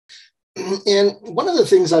And one of the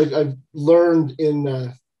things I've learned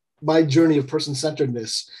in my journey of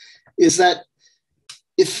person-centeredness is that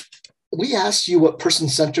if we asked you what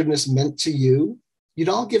person-centeredness meant to you, you'd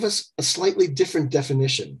all give us a slightly different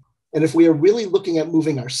definition. And if we are really looking at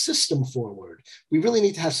moving our system forward, we really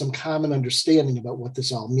need to have some common understanding about what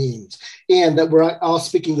this all means, and that we're all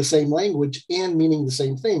speaking the same language and meaning the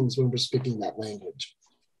same things when we're speaking that language.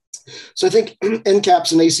 So I think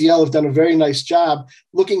NCAPPS and ACL have done a very nice job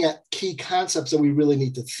looking at key concepts that we really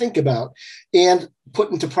need to think about and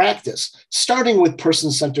put into practice, starting with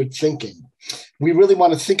person-centered thinking. We really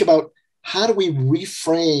want to think about how do we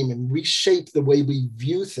reframe and reshape the way we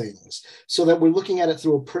view things so that we're looking at it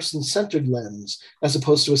through a person-centered lens as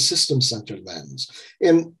opposed to a system-centered lens.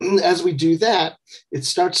 And as we do that, it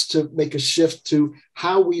starts to make a shift to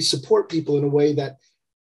how we support people in a way that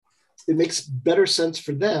it makes better sense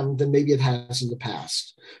for them than maybe it has in the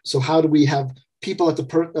past. So how do we have people at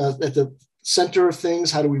the center of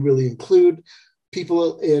things? How do we really include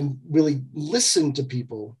people and really listen to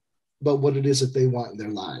people about what it is that they want in their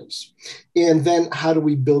lives? And then how do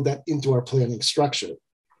we build that into our planning structure?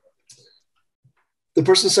 The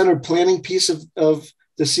person-centered planning piece of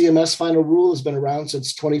the CMS final rule has been around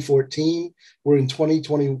since 2014. We're in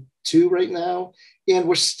 2022 right now, and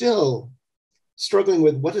we're still struggling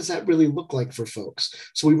with what does that really look like for folks.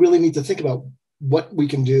 So we really need to think about what we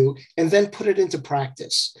can do and then put it into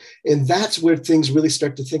practice. And that's where things really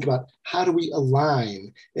start to think about how do we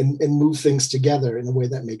align and move things together in a way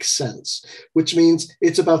that makes sense, which means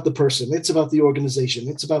it's about the person, it's about the organization,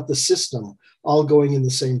 it's about the system all going in the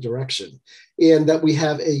same direction, and that we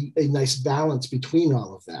have a nice balance between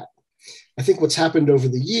all of that. I think what's happened over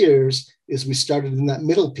the years is we started in that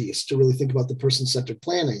middle piece to really think about the person-centered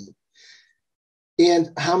planning. And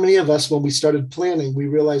how many of us, when we started planning, we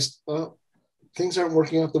realized, oh, things aren't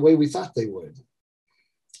working out the way we thought they would.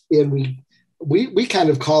 And we kind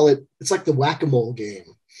of call it, it's like the whack-a-mole game.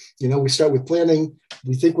 You know, we start with planning,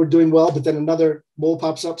 we think we're doing well, but then another mole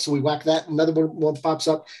pops up, so we whack that, another mole pops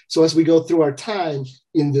up. So as we go through our time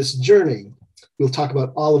in this journey, we'll talk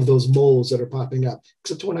about all of those moles that are popping up,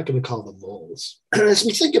 except we're not going to call them moles. As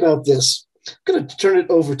we think about this, I'm going to turn it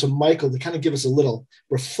over to Michael to kind of give us a little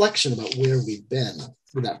reflection about where we've been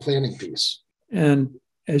with that planning piece. And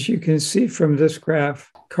as you can see from this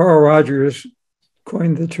graph, Carl Rogers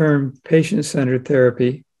coined the term patient-centered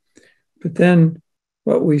therapy. But then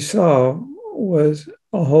what we saw was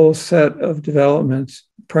a whole set of developments,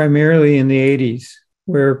 primarily in the 80s,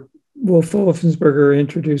 where Wolf Wolfensberger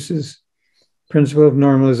introduces principle of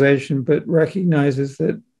normalization, but recognizes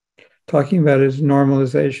that talking about it as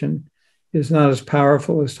normalization is not as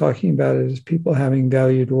powerful as talking about it as people having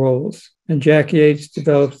valued roles. And Jack Yates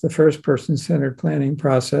develops the first person-centered planning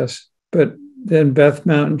process, but then Beth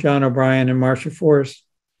Mountain, John O'Brien, and Marcia Forrest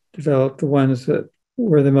developed the ones that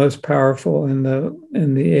were the most powerful in the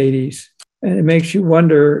 80s. And it makes you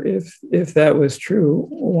wonder if that was true,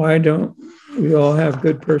 why don't we all have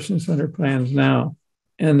good person-centered plans now?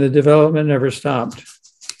 And the development never stopped.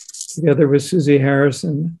 Together with Susie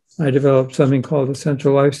Harrison, I developed something called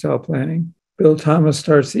Essential Lifestyle Planning. Bill Thomas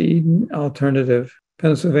starts the Eden Alternative.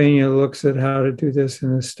 Pennsylvania looks at how to do this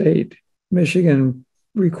in the state. Michigan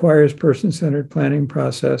requires person-centered planning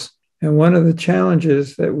process. And one of the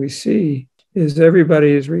challenges that we see is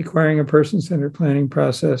everybody is requiring a person-centered planning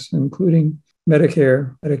process, including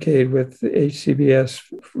Medicare, Medicaid with the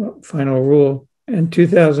HCBS final rule. And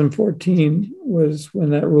 2014 was when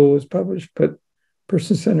that rule was published, but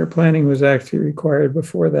person-centered planning was actually required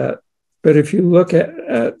before that. But if you look at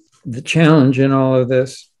the challenge in all of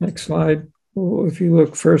this, next slide. Well, if you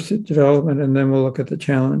look first at development, and then we'll look at the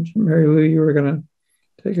challenge. Mary Lou, you were going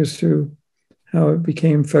to take us through how it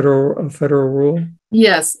became a federal rule.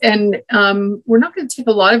 Yes, and we're not going to take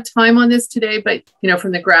a lot of time on this today, but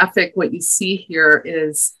from the graphic, what you see here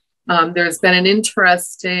is there's been an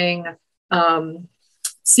interesting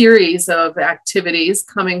series of activities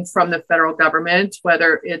coming from the federal government,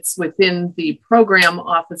 whether it's within the program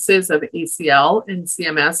offices of ACL and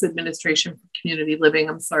CMS, Administration for Community Living,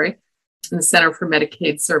 and the Center for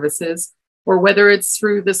Medicaid Services, or whether it's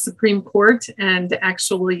through the Supreme Court and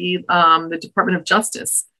actually the Department of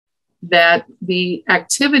Justice, that the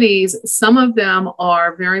activities, some of them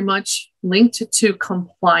are very much linked to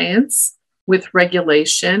compliance with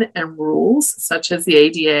regulation and rules, such as the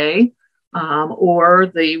ADA, or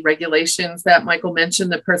the regulations that Michael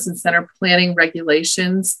mentioned, the person-centered planning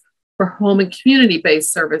regulations for home and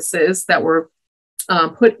community-based services that were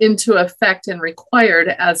put into effect and required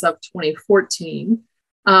as of 2014.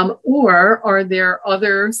 Or are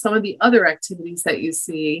there some of the other activities that you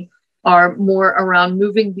see are more around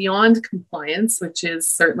moving beyond compliance, which is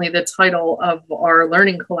certainly the title of our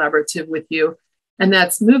learning collaborative with you. And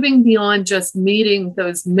that's moving beyond just meeting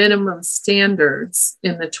those minimum standards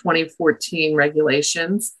in the 2014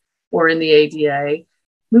 regulations or in the ADA,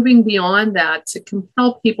 moving beyond that to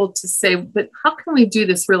compel people to say, but how can we do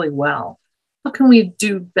this really well? How can we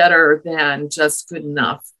do better than just good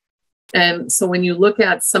enough? And so when you look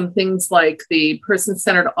at some things like the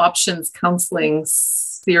person-centered options counseling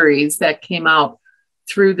series that came out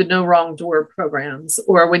through the No Wrong Door programs,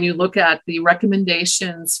 or when you look at the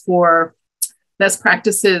recommendations for best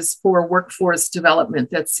practices for workforce development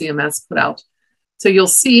that CMS put out. So you'll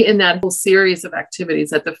see in that whole series of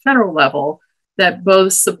activities at the federal level that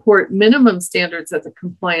both support minimum standards at the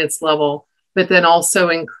compliance level, but then also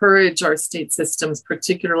encourage our state systems,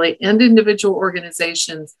 particularly and individual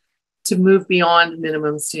organizations, to move beyond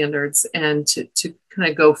minimum standards and to kind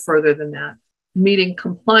of go further than that. Meeting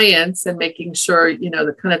compliance and making sure,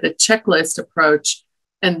 the kind of the checklist approach,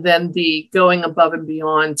 and then the going above and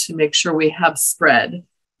beyond to make sure we have spread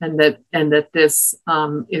and that this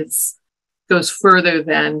goes further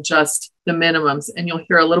than just the minimums. And you'll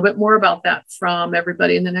hear a little bit more about that from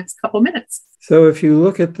everybody in the next couple minutes. So if you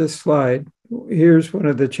look at this slide, here's one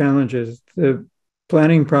of the challenges. The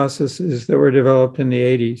planning processes that were developed in the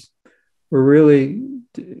 80s were really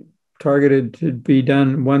targeted to be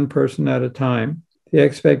done one person at a time. The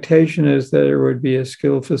expectation is that there would be a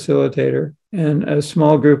skilled facilitator and a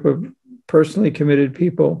small group of personally committed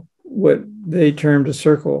people, what they termed a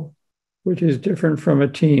circle, which is different from a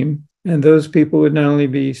team. And those people would not only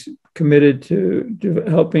be committed to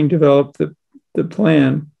helping develop the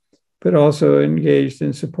plan, but also engaged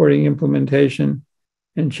in supporting implementation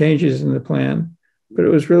and changes in the plan. But it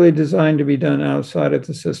was really designed to be done outside of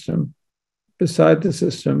the system, beside the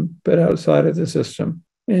system, but outside of the system.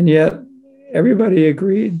 And yet everybody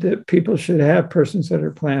agreed that people should have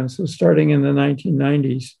person-centered plans. So starting in the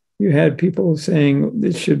 1990s, you had people saying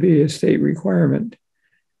this should be a state requirement.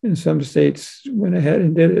 And some states went ahead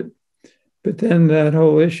and did it. But then that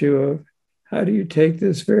whole issue of how do you take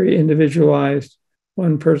this very individualized,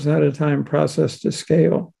 one person at a time process to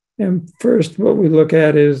scale? And first, what we look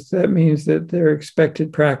at is that means that they're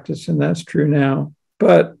expected practice, and that's true now.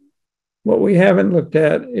 But what we haven't looked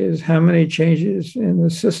at is how many changes in the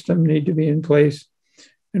system need to be in place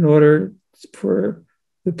in order for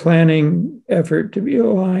the planning effort to be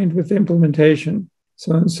aligned with implementation.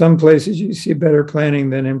 So in some places, you see better planning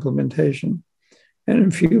than implementation. And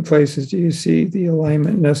in few places do you see the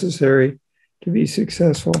alignment necessary to be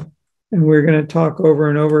successful. And we're going to talk over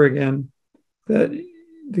and over again that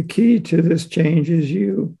the key to this change is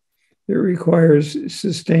you. It requires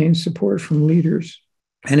sustained support from leaders.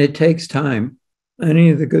 And it takes time.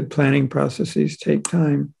 Any of the good planning processes take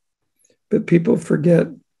time. But people forget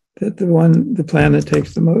that the plan that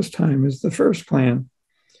takes the most time is the first plan.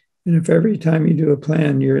 And if every time you do a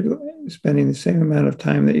plan, you're spending the same amount of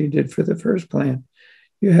time that you did for the first plan,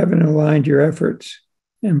 you haven't aligned your efforts.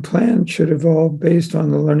 And plans should evolve based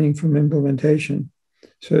on the learning from implementation.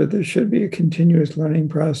 So there should be a continuous learning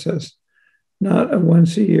process, not a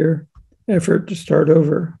once-a-year effort to start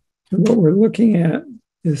over. And what we're looking at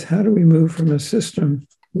is how do we move from a system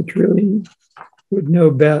which really would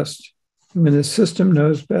know best. And when the system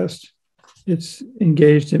knows best, it's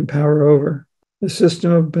engaged in power over. The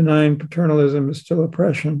system of benign paternalism is still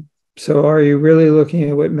oppression. So are you really looking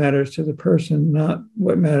at what matters to the person, not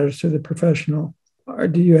what matters to the professional? Or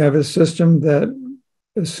do you have a system that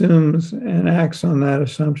assumes and acts on that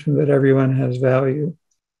assumption that everyone has value?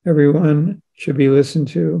 Everyone should be listened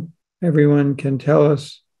to. Everyone can tell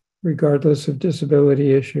us, regardless of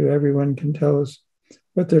disability issue, everyone can tell us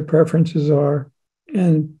what their preferences are.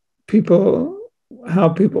 And how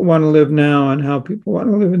people want to live now and how people want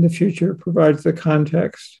to live in the future provides the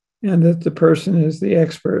context, and that the person is the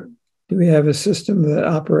expert. Do we have a system that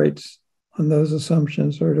operates on those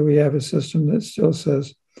assumptions, or do we have a system that still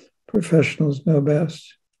says professionals know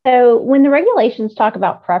best? So when the regulations talk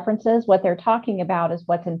about preferences, what they're talking about is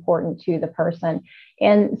what's important to the person.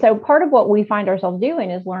 And so part of what we find ourselves doing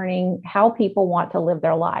is learning how people want to live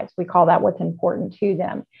their lives. We call that what's important to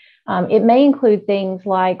them. It may include things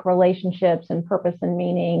like relationships and purpose and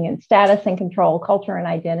meaning and status and control, culture and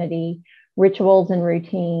identity, rituals and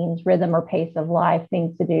routines, rhythm or pace of life,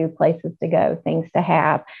 things to do, places to go, things to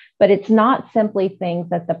have. But it's not simply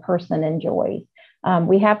things that the person enjoys.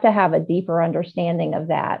 We have to have a deeper understanding of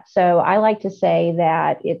that. So I like to say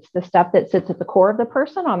that it's the stuff that sits at the core of the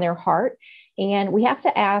person on their heart. And we have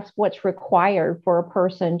to ask what's required for a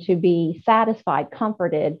person to be satisfied,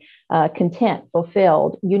 comforted, content,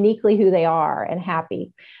 fulfilled, uniquely who they are, and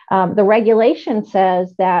happy. The regulation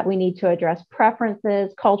says that we need to address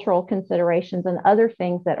preferences, cultural considerations, and other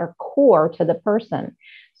things that are core to the person.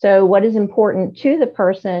 So what is important to the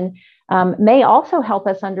person may also help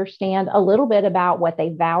us understand a little bit about what they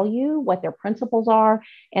value, what their principles are,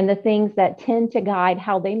 and the things that tend to guide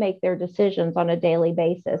how they make their decisions on a daily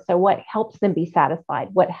basis. So what helps them be satisfied,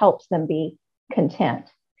 what helps them be content.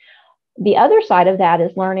 The other side of that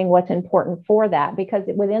is learning what's important for that, because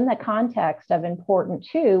within the context of important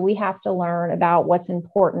to, we have to learn about what's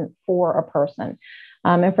important for a person.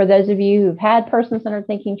 And for those of you who've had person-centered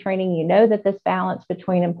thinking training, you know that this balance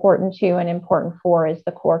between important to and important for is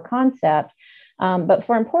the core concept. But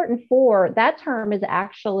for important for, that term is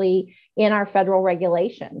actually in our federal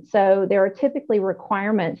regulations. So there are typically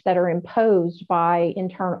requirements that are imposed by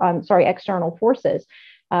external forces.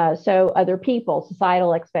 So other people,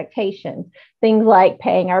 societal expectations, things like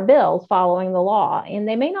paying our bills, following the law. And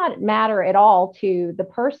they may not matter at all to the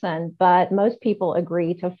person, but most people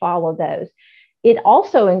agree to follow those. It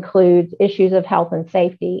also includes issues of health and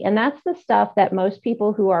safety. And that's the stuff that most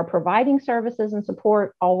people who are providing services and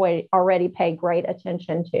support already pay great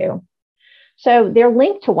attention to. So they're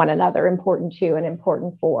linked to one another, important to and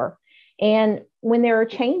important for. And when there are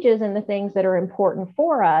changes in the things that are important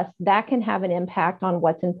for us, that can have an impact on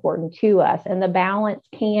what's important to us. And the balance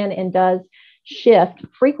can and does shift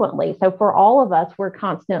frequently. So for all of us, we're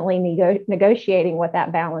constantly negotiating what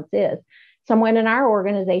that balance is. Someone in our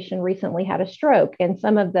organization recently had a stroke, and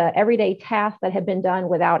some of the everyday tasks that had been done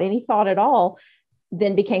without any thought at all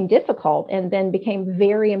then became difficult and then became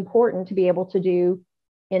very important to be able to do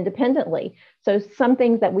independently. So some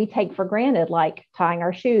things that we take for granted, like tying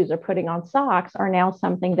our shoes or putting on socks, are now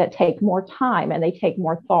something that take more time and they take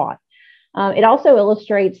more thought. It also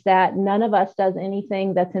illustrates that none of us does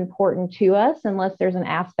anything that's important to us unless there's an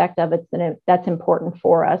aspect of it that's important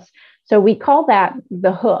for us. So we call that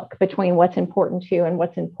the hook between what's important to and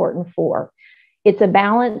what's important for. It's a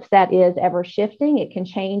balance that is ever shifting. It can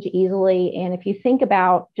change easily. And if you think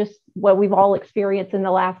about just what we've all experienced in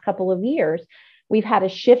the last couple of years, we've had a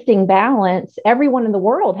shifting balance. Everyone in the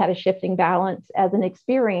world had a shifting balance as an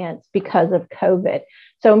experience because of COVID.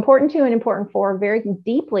 So important to and important for are very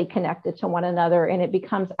deeply connected to one another. And it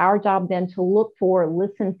becomes our job then to look for,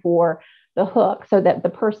 listen for the hook so that the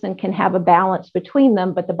person can have a balance between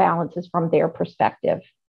them, but the balance is from their perspective.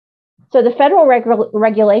 So the federal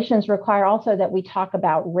regulations require also that we talk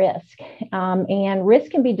about risk. And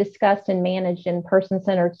risk can be discussed and managed in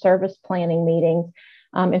person-centered service planning meetings.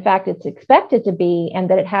 In fact, it's expected to be, and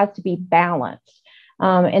that it has to be balanced.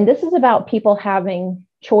 And this is about people having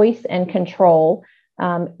choice and control,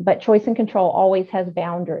 but choice and control always has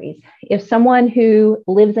boundaries. If someone who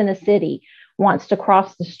lives in a city wants to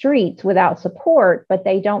cross the streets without support, but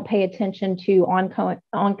they don't pay attention to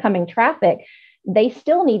oncoming traffic, they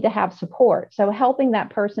still need to have support. So helping that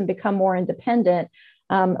person become more independent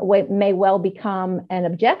may well become an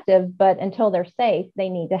objective, but until they're safe, they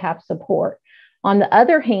need to have support. On the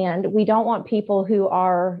other hand, we don't want people who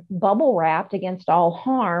are bubble wrapped against all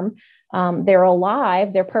harm. They're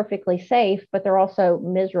alive, they're perfectly safe, but they're also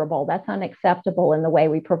miserable. That's unacceptable in the way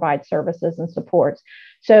we provide services and supports.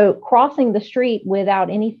 So crossing the street without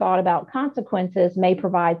any thought about consequences may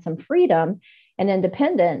provide some freedom and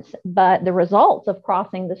independence, but the results of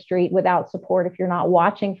crossing the street without support, if you're not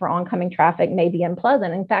watching for oncoming traffic, may be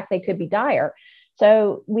unpleasant. In fact, they could be dire.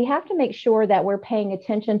 So we have to make sure that we're paying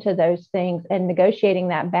attention to those things and negotiating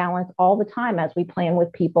that balance all the time as we plan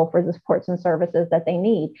with people for the supports and services that they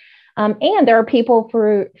need. And there are people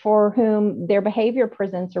for whom their behavior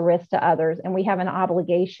presents a risk to others, and we have an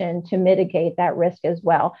obligation to mitigate that risk as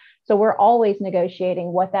well. So we're always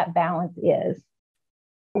negotiating what that balance is.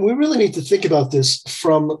 We really need to think about this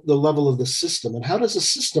from the level of the system, and how does the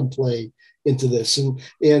system play into this?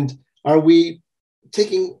 And are we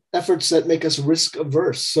taking efforts that make us risk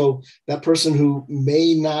averse? So that person who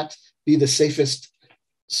may not be the safest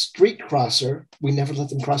street crosser, we never let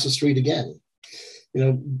them cross the street again. You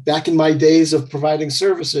know, back in my days of providing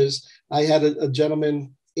services, I had a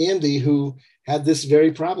gentleman, Andy, who had this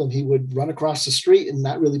very problem. He would run across the street and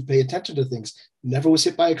not really pay attention to things. Never was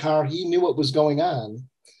hit by a car. He knew what was going on.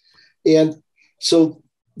 And so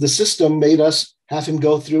the system made us have him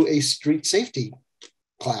go through a street safety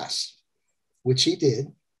class, which he did.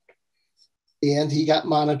 And he got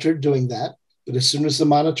monitored doing that. But as soon as the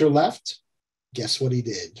monitor left, guess what he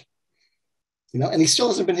did? You know, and he still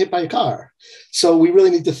hasn't been hit by a car. So we really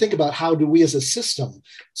need to think about, how do we as a system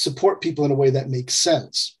support people in a way that makes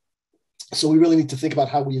sense? So we really need to think about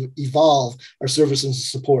how we evolve our services and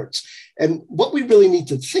supports. And what we really need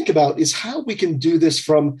to think about is how we can do this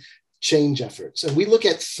from change efforts. And we look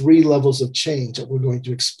at 3 levels of change that we're going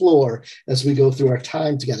to explore as we go through our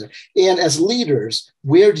time together. And as leaders,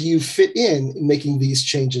 where do you fit in making these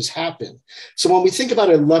changes happen? So when we think about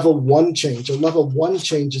a level 1 change,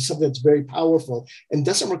 is something that's very powerful and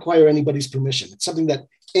doesn't require anybody's permission. It's something that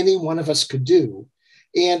any one of us could do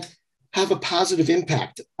and have a positive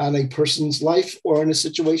impact on a person's life or in a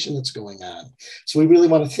situation that's going on. So we really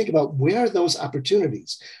want to think about, where are those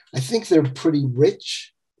opportunities? I think they're pretty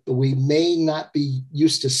rich, but we may not be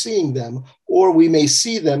used to seeing them, or we may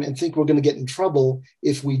see them and think we're going to get in trouble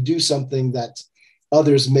if we do something that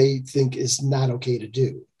others may think is not okay to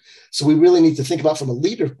do. So we really need to think about, from a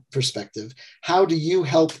leader perspective, how do you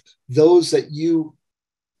help those that you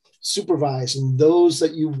supervise and those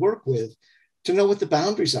that you work with to know what the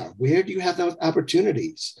boundaries are? Where do you have those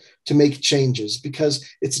opportunities to make changes? Because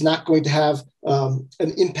it's not going to have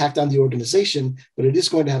an impact on the organization, but it is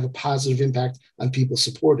going to have a positive impact on people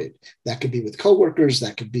supported. That could be with coworkers,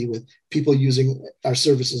 that could be with people using our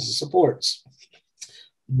services and supports.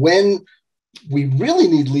 When we really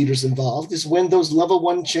need leaders involved is when those level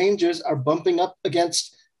 1 changes are bumping up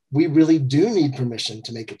against, we really do need permission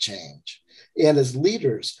to make a change. And as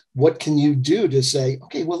leaders, what can you do to say,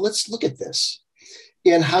 okay, well, let's look at this.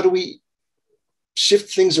 And how do we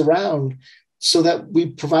shift things around so that we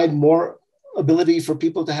provide more ability for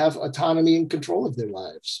people to have autonomy and control of their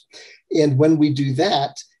lives? And when we do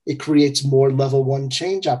that, it creates more level 1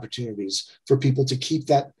 change opportunities for people to keep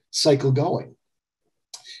that cycle going.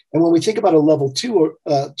 And when we think about a level 2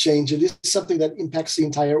 change, it is something that impacts the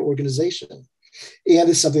entire organization and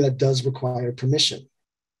is something that does require permission.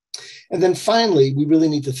 And then finally, we really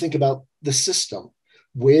need to think about the system.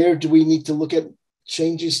 Where do we need to look at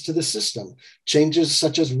changes to the system? Changes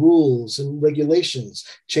such as rules and regulations,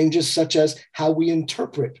 changes such as how we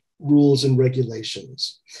interpret rules and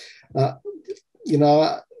regulations.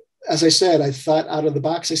 As I said, I thought out of the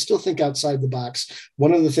box. I still think outside the box.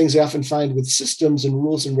 One of the things I often find with systems and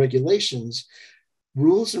rules and regulations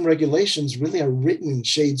really are written in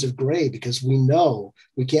shades of gray, because we know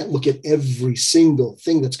we can't look at every single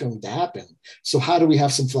thing that's going to happen. So how do we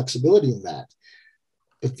have some flexibility in that?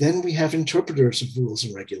 But then we have interpreters of rules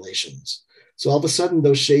and regulations. So all of a sudden,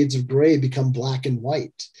 those shades of gray become black and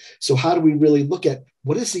white. So how do we really look at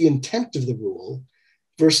what is the intent of the rule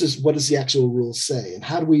versus what does the actual rule say? And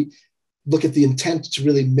how do we look at the intent to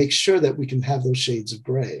really make sure that we can have those shades of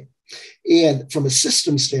gray? And from a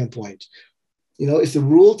system standpoint, if the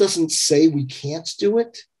rule doesn't say we can't do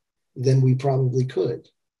it, then we probably could.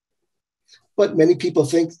 But many people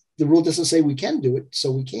think the rule doesn't say we can do it,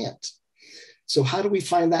 so we can't. So how do we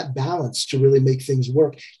find that balance to really make things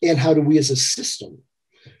work? And how do we as a system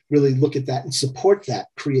really look at that and support that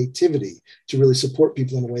creativity to really support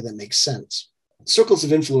people in a way that makes sense? Circles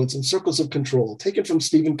of influence and circles of control, taken from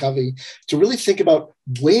Stephen Covey, to really think about,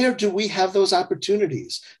 where do we have those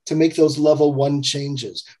opportunities to make those level 1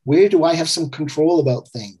 changes? Where do I have some control about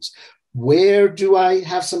things? Where do I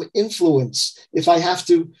have some influence if I have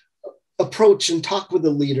to approach and talk with a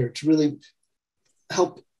leader to really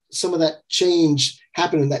help some of that change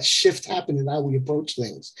happen and that shift happen in how we approach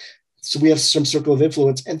things? So we have some circle of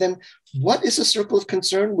influence. And then what is a circle of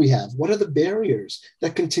concern we have? What are the barriers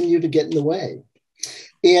that continue to get in the way?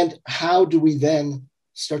 And how do we then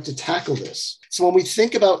start to tackle this? So when we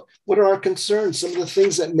think about what are our concerns, some of the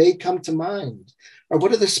things that may come to mind, or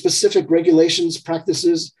what are the specific regulations,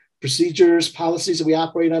 practices, procedures, policies that we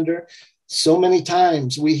operate under? So many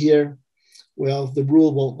times we hear, well, the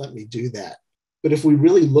rule won't let me do that. But if we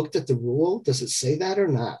really looked at the rule, does it say that or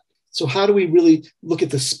not? So how do we really look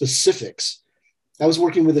at the specifics? I was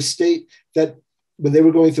working with a state that when they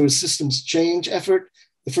were going through a systems change effort,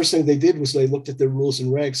 the first thing they did was they looked at their rules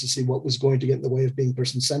and regs to see what was going to get in the way of being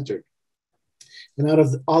person-centered. And out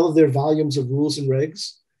of all of their volumes of rules and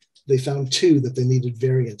regs, they found 2 that they needed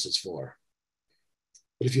variances for.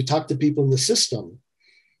 But if you talk to people in the system,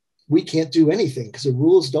 we can't do anything because the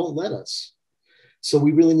rules don't let us. So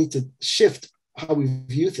we really need to shift how we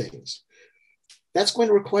view things. That's going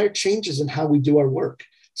to require changes in how we do our work.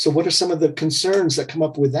 So what are some of the concerns that come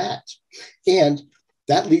up with that? And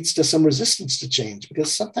that leads to some resistance to change,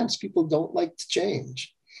 because sometimes people don't like to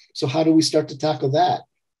change. So how do we start to tackle that?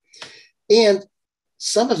 And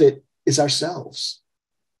some of it is ourselves.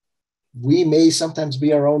 We may sometimes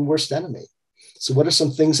be our own worst enemy. So what are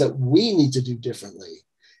some things that we need to do differently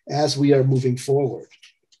as we are moving forward?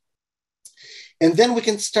 And then we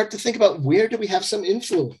can start to think about, where do we have some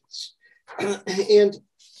influence? And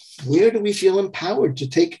where do we feel empowered to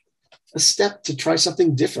take a step to try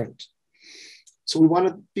something different? So we want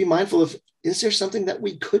to be mindful of, is there something that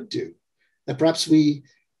we could do that perhaps we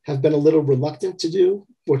have been a little reluctant to do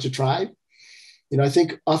or to try. I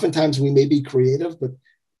think oftentimes we may be creative, but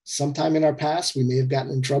sometime in our past, we may have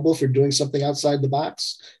gotten in trouble for doing something outside the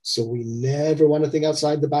box. So we never want to think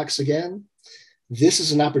outside the box again. This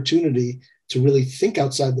is an opportunity to really think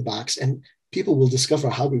outside the box, and people will discover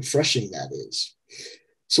how refreshing that is.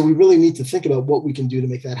 So we really need to think about what we can do to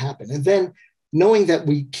make that happen. And then knowing that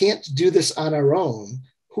we can't do this on our own,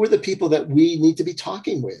 who are the people that we need to be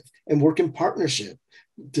talking with and work in partnership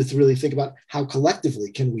to really think about how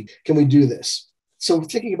collectively can we do this? So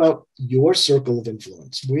thinking about your circle of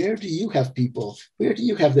influence, where do you have people? Where do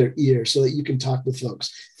you have their ear so that you can talk with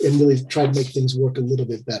folks and really try to make things work a little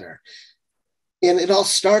bit better? And it all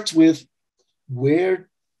starts with, where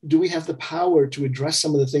do we have the power to address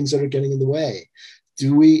some of the things that are getting in the way?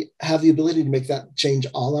 Do we have the ability to make that change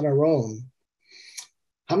all on our own?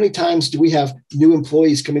 How many times do we have new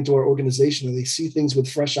employees come into our organization and they see things with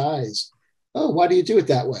fresh eyes? Oh, why do you do it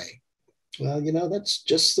that way? Well, that's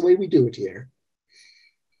just the way we do it here.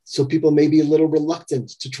 So people may be a little reluctant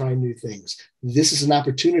to try new things. This is an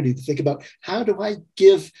opportunity to think about, how do I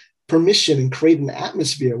give permission and create an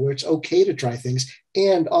atmosphere where it's okay to try things,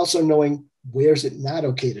 and also knowing where's it not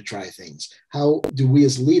okay to try things? How do we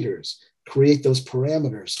as leaders create those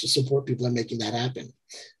parameters to support people in making that happen?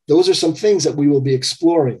 Those are some things that we will be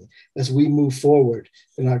exploring as we move forward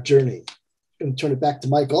in our journey. I'm going to turn it back to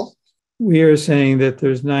Michael. We are saying that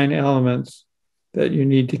there's 9 elements that you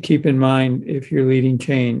need to keep in mind if you're leading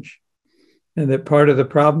change. And that part of the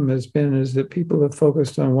problem is that people have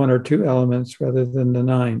focused on 1 or 2 elements rather than the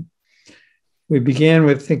 9. We began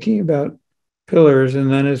with thinking about pillars,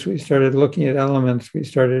 and then as we started looking at elements, we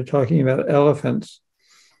started talking about elephants.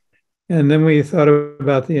 And then we thought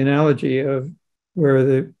about the analogy of where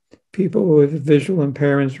the people with visual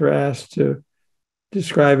impairments were asked to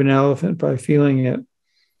describe an elephant by feeling it.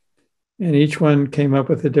 And each one came up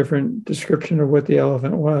with a different description of what the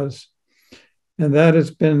elephant was. And that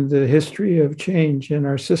has been the history of change in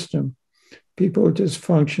our system. People just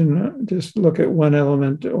look at one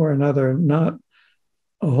element or another, not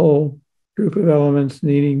a whole group of elements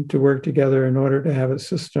needing to work together in order to have a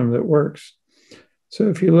system that works. So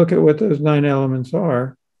if you look at what those 9 elements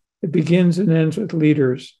are, it begins and ends with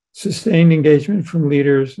leaders. Sustained engagement from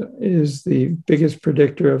leaders is the biggest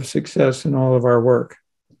predictor of success in all of our work.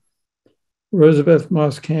 Rosabeth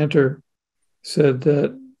Moss Kanter said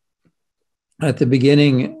that at the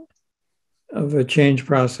beginning of a change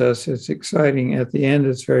process, it's exciting. At the end,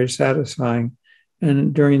 it's very satisfying.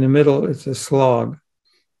 And during the middle, it's a slog.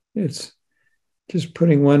 It's just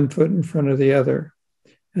putting one foot in front of the other.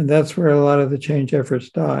 And that's where a lot of the change efforts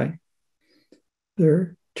die.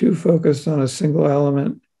 They're too focused on a single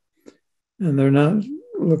element, and they're not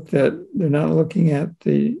looking at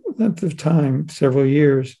the length of time, several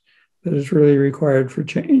years, that is really required for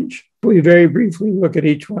change. We very briefly look at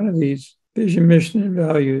each one of these: vision, mission, and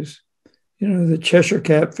values. The Cheshire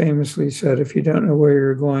Cat famously said, if you don't know where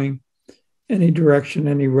you're going, any direction,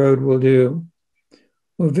 any road will do.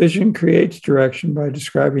 Well, vision creates direction by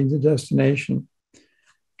describing the destination.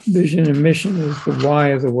 Vision and mission is the why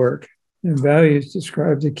of the work, and values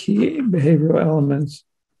describe the key behavioral elements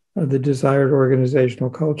of the desired organizational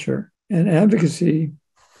culture. And advocacy,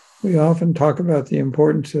 we often talk about the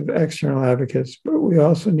importance of external advocates, but we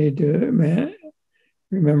also need to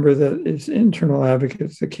remember that it's internal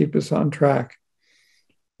advocates that keep us on track.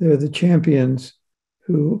 They're the champions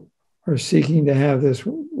who are seeking to have this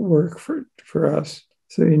work for us.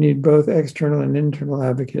 So you need both external and internal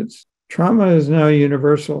advocates. Trauma is now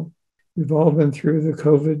universal. We've all been through the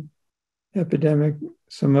COVID epidemic.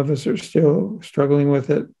 Some of us are still struggling with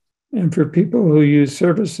it. And for people who use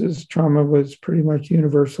services, trauma was pretty much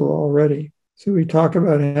universal already. So we talk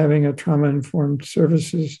about having a trauma-informed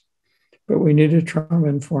services, but we need a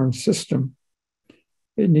trauma-informed system.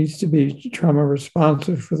 It needs to be trauma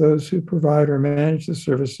responsive for those who provide or manage the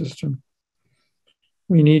service system.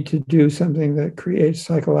 We need to do something that creates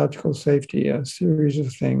psychological safety, a series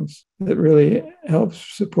of things that really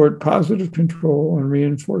helps support positive control and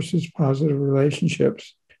reinforces positive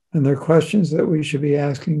relationships. And there are questions that we should be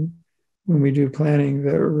asking when we do planning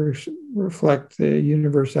that reflect the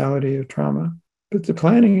universality of trauma. But the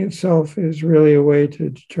planning itself is really a way to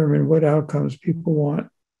determine what outcomes people want.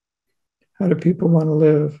 How do people want to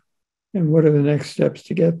live? And what are the next steps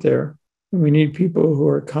to get there? And we need people who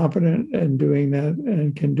are competent in doing that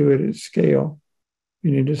and can do it at scale.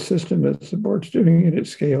 We need a system that supports doing it at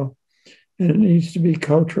scale. And it needs to be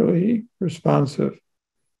culturally responsive.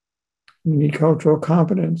 We need cultural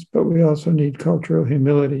competence, but we also need cultural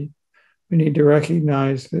humility. We need to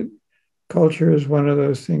recognize that culture is one of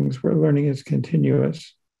those things where learning is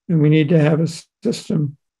continuous. And we need to have a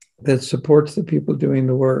system that supports the people doing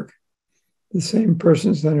the work. The same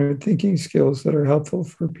person-centered thinking skills that are helpful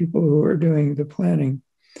for people who are doing the planning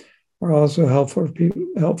are also helpful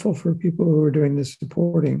for people who are doing the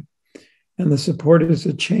supporting. And the support is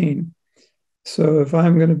a chain. So if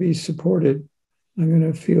I'm going to be supported, I'm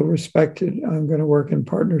going to feel respected. I'm going to work in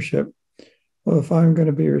partnership. Well, if I'm going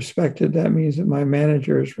to be respected, that means that my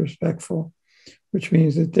manager is respectful, which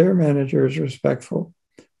means that their manager is respectful,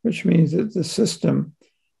 which means that the system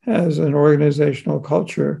has an organizational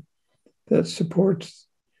culture that supports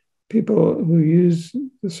people who use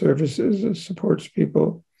the services, it supports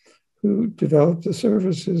people who develop the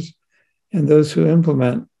services and those who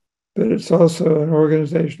implement. But it's also an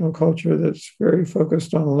organizational culture that's very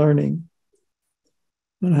focused on learning.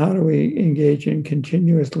 And how do we engage in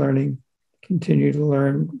continuous learning, continue to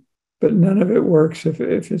learn, but none of it works if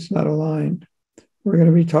it's not aligned. We're going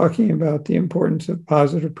to be talking about the importance of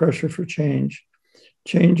positive pressure for change.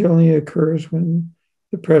 Change only occurs when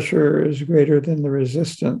the pressure is greater than the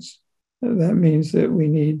resistance. That means that we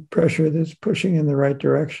need pressure that's pushing in the right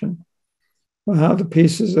direction. Well, how the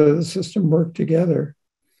pieces of the system work together,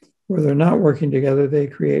 where they're not working together, they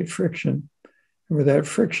create friction. And where that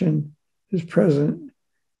friction is present,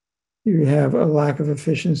 you have a lack of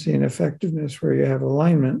efficiency and effectiveness. Where you have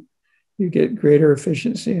alignment, you get greater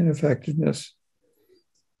efficiency and effectiveness.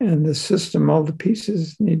 And the system, all the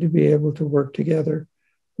pieces need to be able to work together,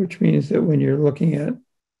 which means that when you're looking at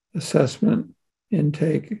assessment,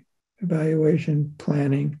 intake, evaluation,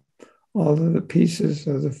 planning, all of the pieces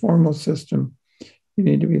of the formal system, you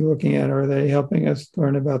need to be looking at, are they helping us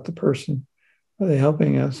learn about the person? Are they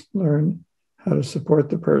helping us learn how to support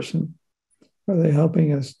the person? Are they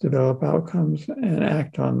helping us develop outcomes and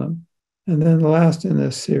act on them? And then the last in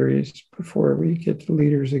this series, before we get to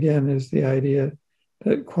leaders again, is the idea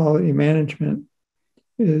that quality management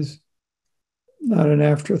is not an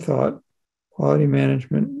afterthought. Quality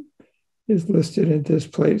management is listed at this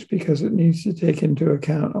place because it needs to take into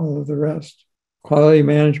account all of the rest. Quality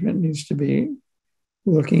management needs to be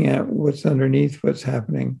looking at what's underneath what's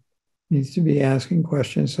happening, needs to be asking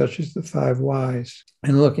questions such as the 5 whys,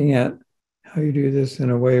 and looking at how you do this in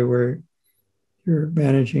a way where you're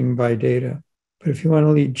managing by data. But if you want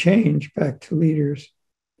to lead change, back to leaders,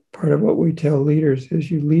 part of what we tell leaders is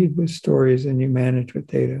you lead with stories and you manage with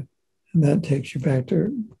data. And that takes you back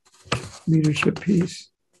to leadership piece.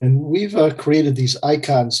 And we've created these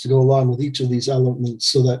icons to go along with each of these elements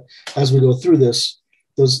so that as we go through this,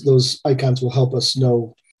 those icons will help us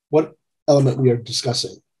know what element we are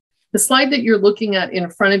discussing. The slide that you're looking at in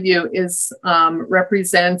front of you is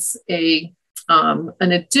represents an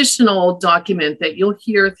additional document that you'll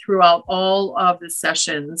hear throughout all of the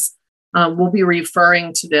sessions. We'll be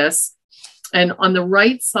referring to this. And on the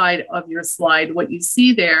right side of your slide, what you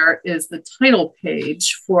see there is the title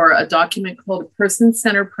page for a document called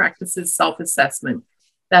Person-Centered Practices Self-Assessment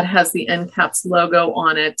that has the NCAPPS logo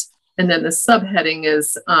on it. And then the subheading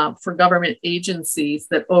is for government agencies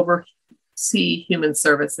that oversee human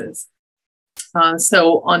services.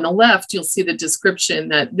 So on the left, you'll see the description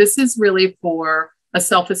that this is really for a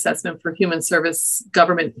self-assessment for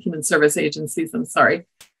government human service agencies,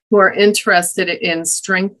 who are interested in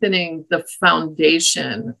strengthening the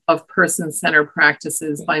foundation of person-centered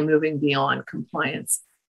practices by moving beyond compliance.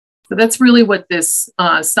 So that's really what this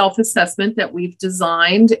self-assessment that we've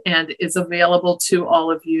designed and is available to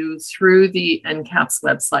all of you through the NCAPPS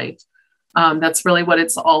website. That's really what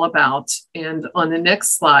it's all about. And on the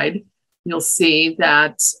next slide, you'll see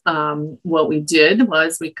that what we did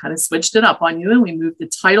was we kind of switched it up on you and we moved the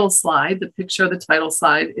title slide. The picture of the title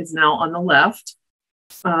slide is now on the left.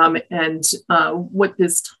 What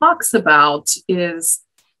this talks about is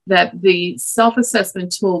that the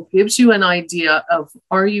self-assessment tool gives you an idea of,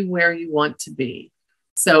 are you where you want to be?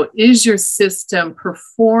 So is your system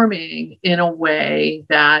performing in a way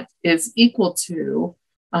that is equal to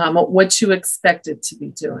what you expect it to be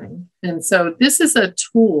doing? And so this is a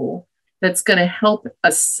tool that's going to help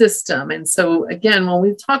a system. And so again, when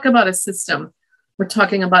we talk about a system, we're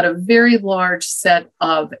talking about a very large set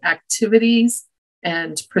of activities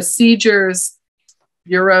and procedures,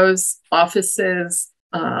 bureaus, offices,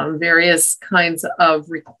 various kinds of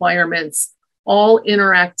requirements, all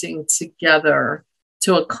interacting together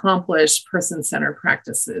to accomplish person-centered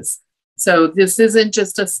practices. So this isn't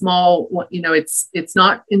just a small, it's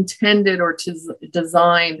not intended or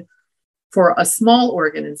designed for a small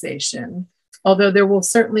organization, although there will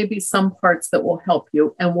certainly be some parts that will help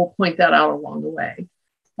you, and we'll point that out along the way.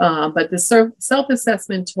 But the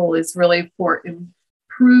self-assessment tool is really for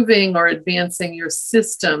improving or advancing your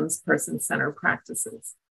system's person-centered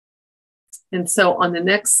practices. And so on the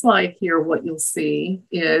next slide here, what you'll see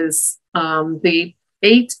is the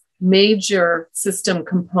 8 major system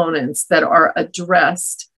components that are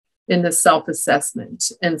addressed in the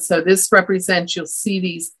self-assessment. And so this represents, you'll see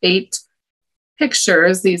these 8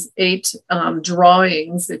 pictures, these 8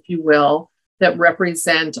 drawings, if you will, that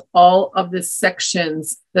represent all of the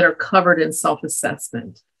sections that are covered in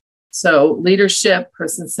self-assessment. So leadership,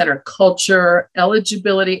 person-centered culture,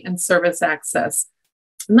 eligibility, and service access.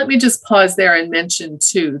 And let me just pause there and mention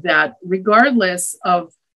too, that regardless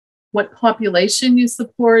of what population you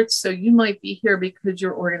support, so you might be here because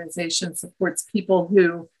your organization supports people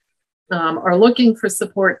who are looking for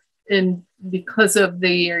support and because of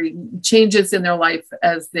the changes in their life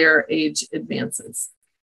as their age advances.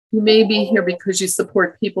 You may be here because you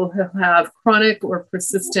support people who have chronic or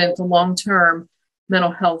persistent long-term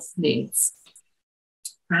mental health needs.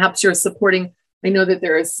 Perhaps you're supporting, I know that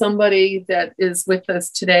there is somebody that is with us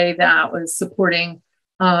today that was supporting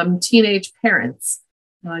teenage parents.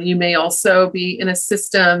 You may also be in a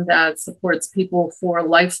system that supports people for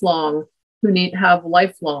lifelong, who have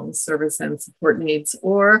lifelong service and support needs,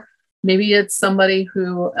 or maybe it's somebody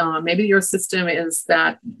who, maybe your system is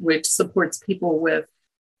that which supports people with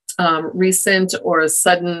recent or a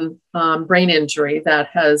sudden brain injury that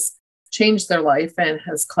has changed their life and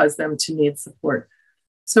has caused them to need support.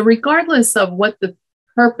 So regardless of what the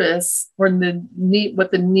purpose or the need,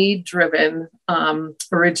 what the need-driven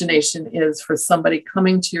origination is for somebody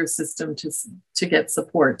coming to your system to get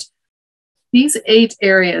support, these 8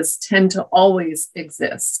 areas tend to always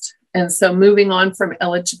exist. And so moving on from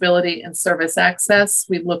eligibility and service access,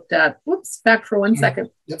 we looked at, back for 1 second.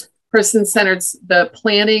 Yep. Person-centered, the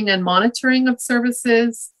planning and monitoring of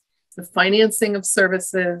services, the financing of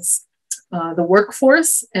services, the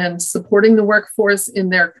workforce and supporting the workforce in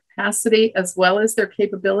their capacity as well as their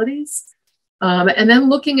capabilities. And then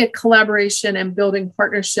looking at collaboration and building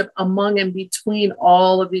partnership among and between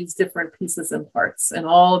all of these different pieces and parts and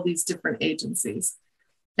all of these different agencies.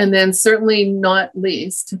 And then certainly not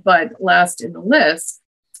least, but last in the list,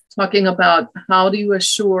 talking about how do you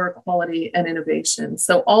assure quality and innovation.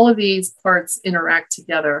 So all of these parts interact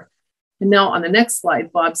together. And now on the next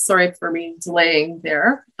slide, Bob, sorry for me delaying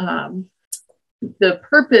there. The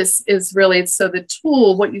purpose is really, so the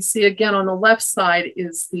tool, what you see again on the left side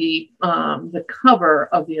is the cover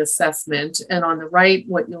of the assessment. And on the right,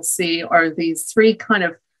 what you'll see are these 3 kind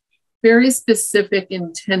of very specific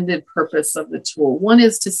intended purpose of the tool. One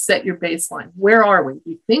is to set your baseline. Where are we?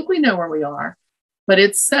 We think we know where we are, but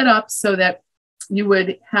it's set up so that you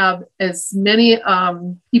would have as many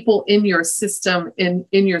people in your system, in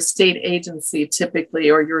your state agency typically,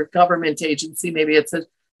 or your government agency. Maybe it's a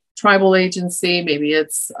tribal agency, maybe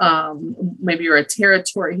it's, maybe you're a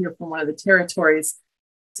territory here from one of the territories.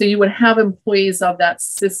 So you would have employees of that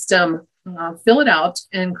system fill it out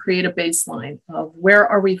and create a baseline of where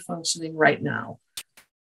are we functioning right now.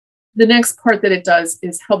 The next part that it does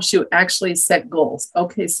is helps you actually set goals.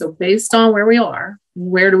 Okay, so based on where we are,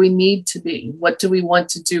 where do we need to be? What do we want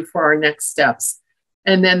to do for our next steps?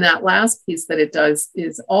 And then that last piece that it does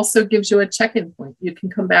is also gives you a check-in point. You can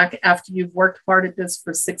come back after you've worked hard at this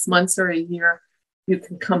for 6 months or a year. You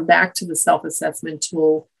can come back to the self-assessment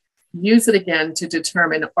tool, use it again to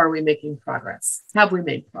determine, are we making progress? Have we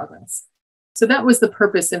made progress? So that was the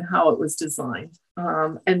purpose and how it was designed.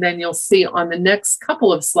 And then you'll see on the next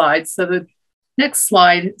couple of slides, so the next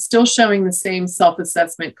slide, still showing the same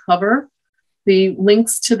self-assessment cover, the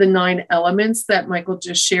links to the 9 elements that Michael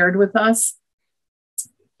just shared with us.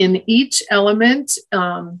 In each element,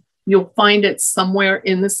 you'll find it somewhere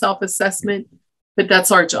in the self-assessment, but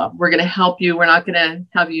that's our job. We're going to help you. We're not going to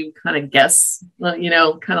have you kind of guess,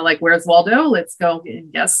 kind of like, where's Waldo? Let's go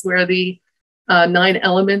and guess where the 9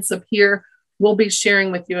 elements appear. We'll be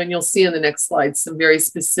sharing with you, and you'll see in the next slide some very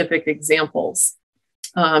specific examples.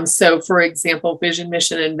 So for example, vision,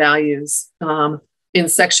 mission, and values. In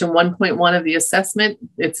section 1.1 of the assessment,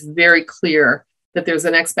 it's very clear that there's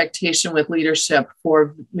an expectation with leadership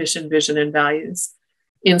for mission, vision, and values.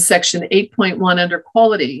 In section 8.1 under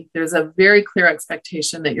quality, there's a very clear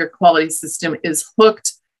expectation that your quality system is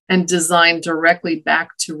hooked and designed directly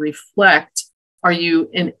back to reflect, are you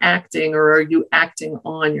enacting or are you acting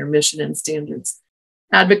on your mission and standards?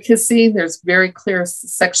 Advocacy, there's very clear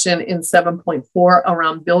section in 7.4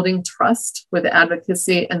 around building trust with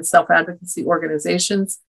advocacy and self-advocacy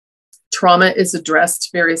organizations. Trauma is addressed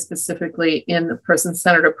very specifically in the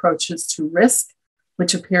person-centered approaches to risk,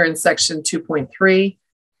 which appear in section 2.3.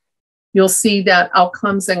 You'll see that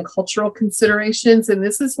outcomes and cultural considerations, and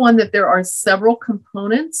this is one that there are several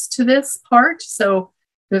components to this part. So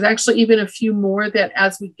There's actually even a few more that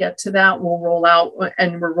as we get to that, we'll roll out,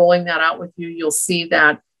 and we're rolling that out with you. You'll see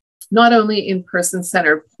that not only in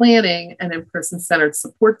person-centered planning and in person-centered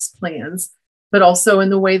supports plans, but also in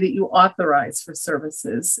the way that you authorize for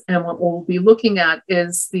services. And what we'll be looking at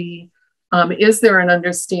is is there an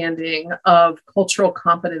understanding of cultural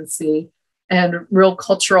competency and real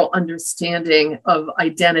cultural understanding of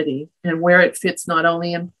identity and where it fits not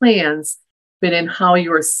only in plans, but in how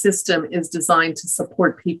your system is designed to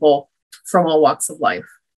support people from all walks of life.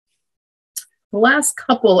 The last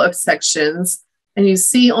couple of sections, and you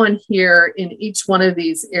see on here in each one of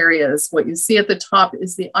these areas, what you see at the top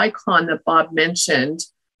is the icon that Bob mentioned,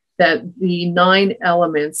 that the 9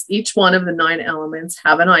 elements, each one of the 9 elements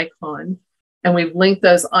have an icon. And we've linked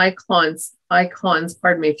those icons,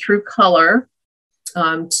 through color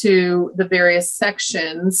to the various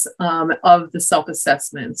sections of the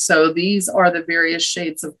self-assessment. So these are the various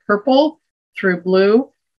shades of purple through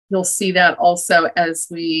blue. You'll see that also as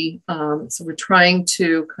so we're trying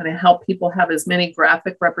to kind of help people have as many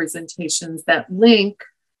graphic representations that link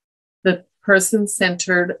the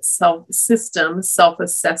person-centered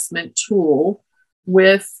self-assessment tool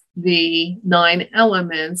with the 9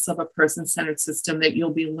 elements of a person-centered system that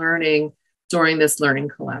you'll be learning during this learning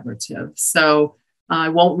collaborative. So I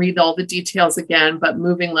won't read all the details again, but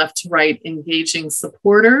moving left to right, engaging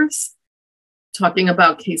supporters, talking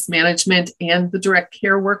about case management and the direct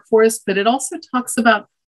care workforce, but it also talks about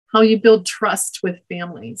how you build trust with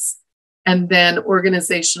families. And then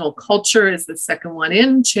organizational culture is the second one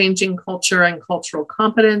in, changing culture and cultural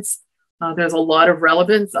competence. There's a lot of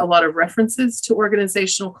relevance, a lot of references to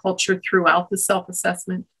organizational culture throughout the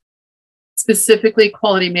self-assessment. Specifically,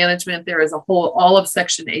 quality management, there is all of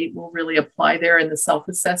section 8 will really apply there in the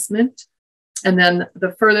self-assessment. And then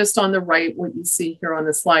the furthest on the right, what you see here on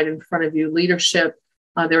the slide in front of you, leadership,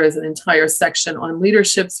 there is an entire section on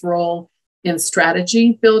leadership's role in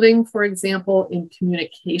strategy building, for example, in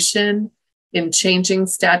communication, in changing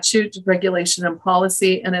statute, regulation, and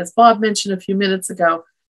policy. And as Bob mentioned a few minutes ago,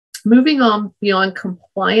 moving on beyond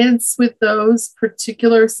compliance with those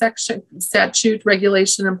particular statute,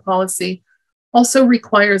 regulation, and policy also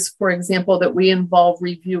requires, for example, that we involve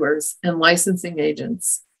reviewers and licensing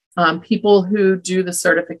agents, people who do the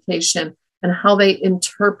certification and how they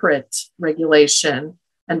interpret regulation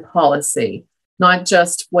and policy, not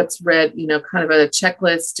just what's read, kind of a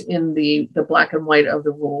checklist in the black and white of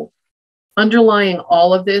the rule. Underlying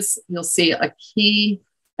all of this, you'll see a key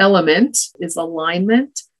element is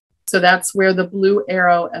alignment. So that's where the blue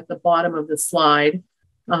arrow at the bottom of the slide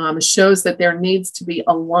shows that there needs to be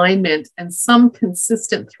alignment and some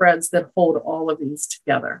consistent threads that hold all of these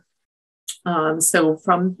together. So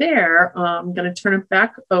from there, I'm going to turn it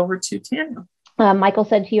back over to Tanya. Michael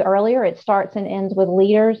said to you earlier, it starts and ends with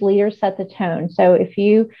leaders. Leaders set the tone. So if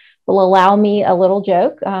you will allow me a little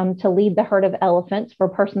joke to lead the herd of elephants for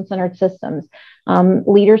person-centered systems.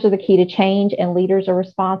 Leaders are the key to change, and leaders are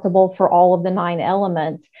responsible for all of the 9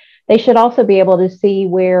 elements. They should also be able to see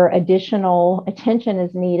where additional attention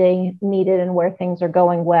is needed and where things are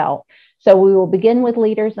going well. So we will begin with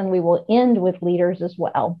leaders and we will end with leaders as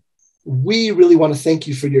well. We really want to thank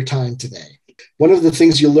you for your time today. One of the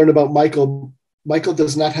things you'll learn about Michael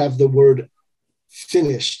does not have the word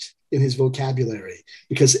finished in his vocabulary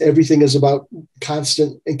because everything is about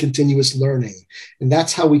constant and continuous learning. And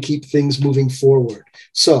that's how we keep things moving forward.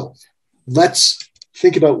 So let's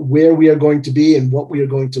think about where we are going to be and what we are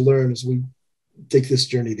going to learn as we take this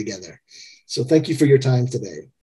journey together. So thank you for your time today.